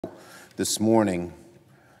This morning,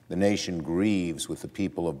 the nation grieves with the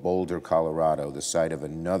people of Boulder, Colorado, the site of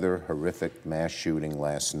another horrific mass shooting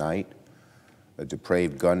last night. A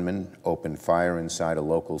depraved gunman opened fire inside a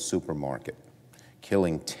local supermarket,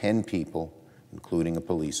 killing 10 people, including a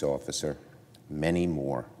police officer. Many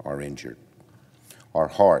more are injured. Our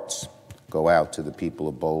hearts go out to the people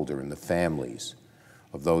of Boulder and the families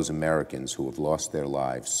of those Americans who have lost their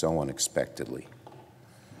lives so unexpectedly.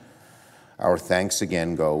 Our thanks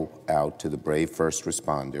again go out to the brave first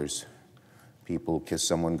responders. People kiss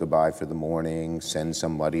someone goodbye for the morning, send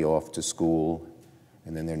somebody off to school,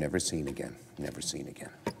 and then they're never seen again, never seen again.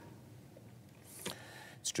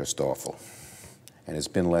 It's just awful. And it's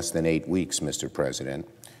been less than 8 weeks, Mr. President,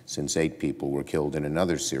 since 8 people were killed in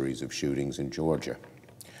another series of shootings in Georgia.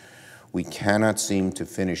 We cannot seem to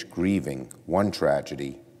finish grieving one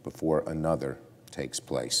tragedy before another takes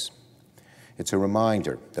place. It's a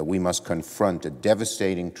reminder that we must confront a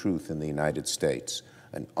devastating truth in the United States.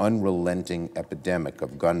 An unrelenting epidemic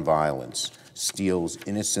of gun violence steals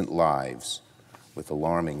innocent lives with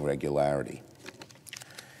alarming regularity.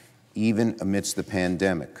 Even amidst the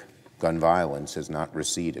pandemic, gun violence has not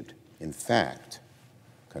receded. In fact,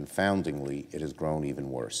 confoundingly, it has grown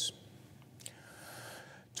even worse.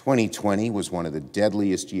 2020 was one of the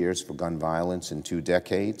deadliest years for gun violence in 2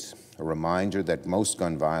 decades, a reminder that most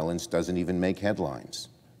gun violence doesn't even make headlines,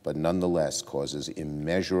 but nonetheless causes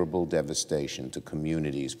immeasurable devastation to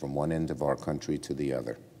communities from one end of our country to the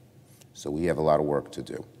other. So we have a lot of work to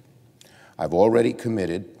do. I've already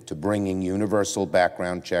committed to bringing universal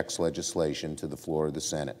background checks legislation to the floor of the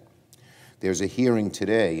Senate. There's a hearing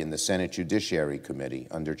today in the Senate Judiciary Committee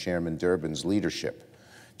under Chairman Durbin's leadership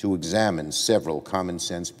to examine several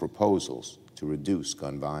common-sense proposals to reduce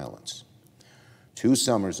gun violence. 2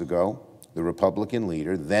 summers ago, the Republican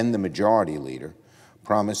leader, then the majority leader,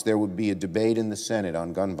 promised there would be a debate in the Senate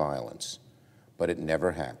on gun violence, but it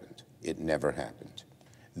never happened. It never happened.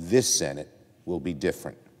 This Senate will be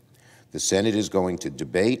different. The Senate is going to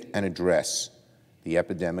debate and address the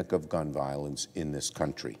epidemic of gun violence in this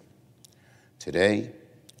country. Today,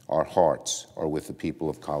 our hearts are with the people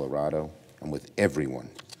of Colorado and with everyone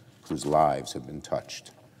whose lives have been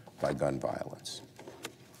touched by gun violence.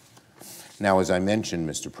 Now, as I mentioned,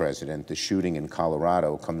 Mr. President, the shooting in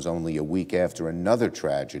Colorado comes only a week after another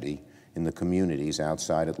tragedy in the communities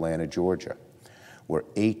outside Atlanta, Georgia, where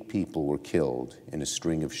 8 people were killed in a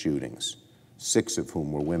string of shootings, 6 of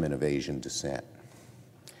whom were women of Asian descent.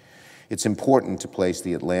 It's important to place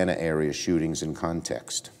the Atlanta area shootings in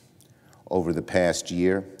context. Over the past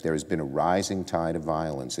year, there has been a rising tide of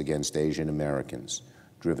violence against Asian Americans,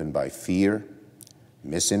 driven by fear,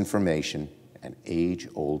 misinformation, and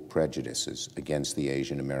age-old prejudices against the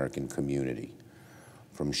Asian American community,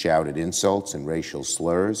 from shouted insults and racial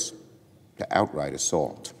slurs to outright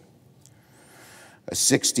assault. A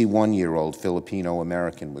 61-year-old Filipino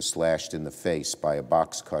American was slashed in the face by a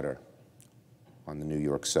box cutter on the New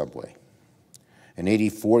York subway. An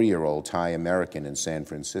 84-year-old Thai American in San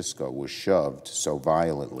Francisco was shoved so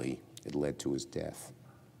violently it led to his death.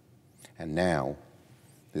 And now,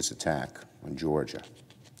 this attack on Georgia.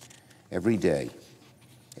 Every day,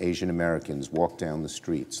 Asian Americans walk down the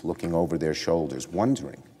streets looking over their shoulders,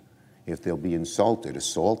 wondering if they'll be insulted,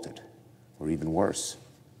 assaulted, or even worse.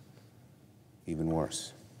 Even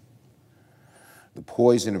worse. The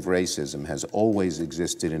poison of racism has always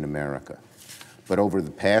existed in America, but over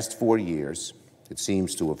the past 4 years, it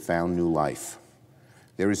seems to have found new life.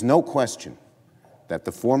 There is no question that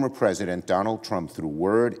the former President Donald Trump, through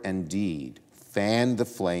word and deed, fanned the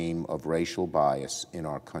flame of racial bias in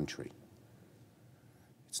our country.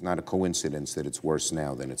 It's not a coincidence that it's worse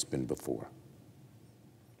now than it's been before.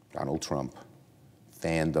 Donald Trump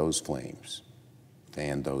fanned those flames,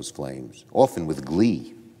 often with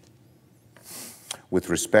glee. With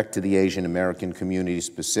respect to the Asian American community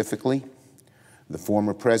specifically, the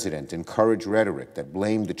former president encouraged rhetoric that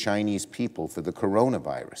blamed the Chinese people for the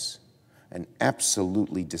coronavirus, an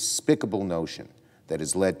absolutely despicable notion that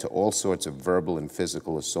has led to all sorts of verbal and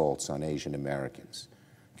physical assaults on Asian Americans.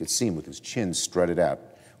 You could see him with his chin strutted out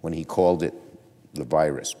when he called it the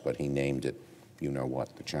virus, but he named it, you know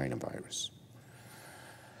what, the China virus.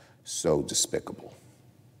 So despicable.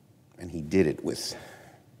 And he did it with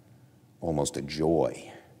almost a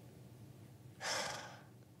joy.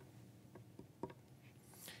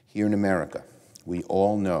 Here in America, we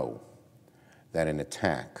all know that an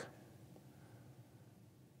attack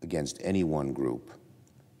against any one group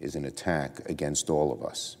is an attack against all of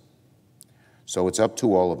us. So it's up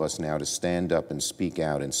to all of us now to stand up and speak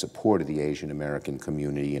out in support of the Asian American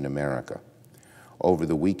community in America. Over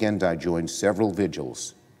the weekend, I joined several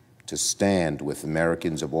vigils to stand with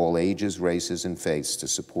Americans of all ages, races, and faiths to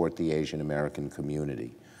support the Asian American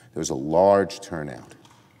community. There was a large turnout,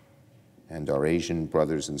 and our Asian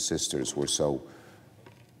brothers and sisters were so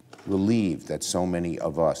relieved that so many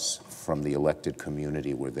of us from the elected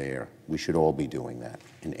community were there. We should all be doing that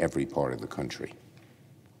in every part of the country.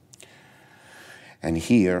 And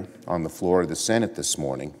here, on the floor of the Senate this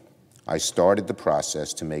morning, I started the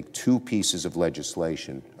process to make two pieces of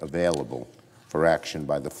legislation available for action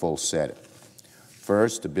by the full Senate.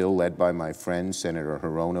 First, a bill led by my friend Senator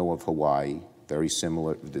Hirono of Hawaii, very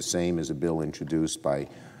similar, the same as a bill introduced by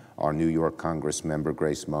our New York Congress member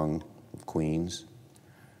Grace Mung of Queens.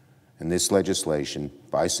 And this legislation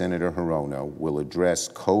by Senator Hirono will address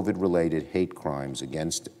COVID-related hate crimes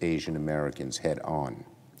against Asian Americans head-on.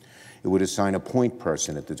 It would assign a point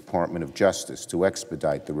person at the Department of Justice to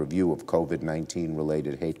expedite the review of COVID-19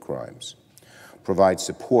 related hate crimes, provide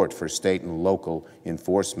support for state and local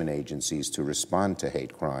enforcement agencies to respond to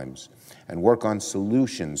hate crimes, and work on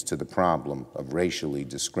solutions to the problem of racially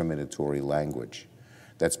discriminatory language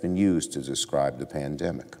that's been used to describe the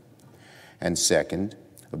pandemic. And second,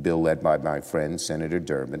 a bill led by my friend Senator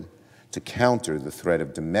Durbin to counter the threat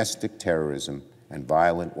of domestic terrorism and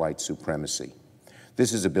violent white supremacy.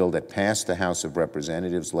 This is a bill that passed the House of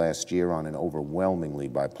Representatives last year on an overwhelmingly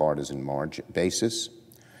bipartisan basis.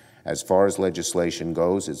 As far as legislation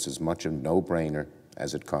goes, it's as much a no-brainer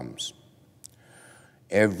as it comes.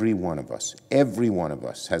 Every one of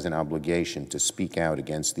us has an obligation to speak out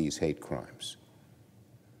against these hate crimes.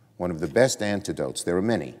 One of the best antidotes, there are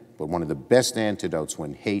many, but one of the best antidotes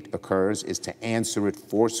when hate occurs is to answer it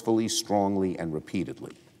forcefully, strongly, and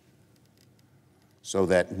repeatedly, so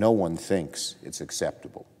that no one thinks it's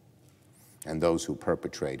acceptable, and those who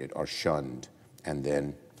perpetrate it are shunned, and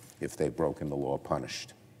then, if they've broken the law,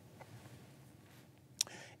 punished.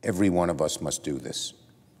 Every one of us must do this.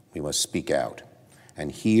 We must speak out.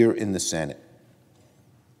 And here in the Senate,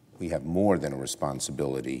 we have more than a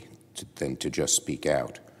responsibility than to just speak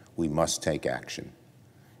out. We must take action.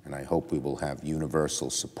 And I hope we will have universal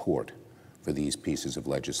support for these pieces of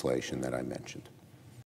legislation that I mentioned.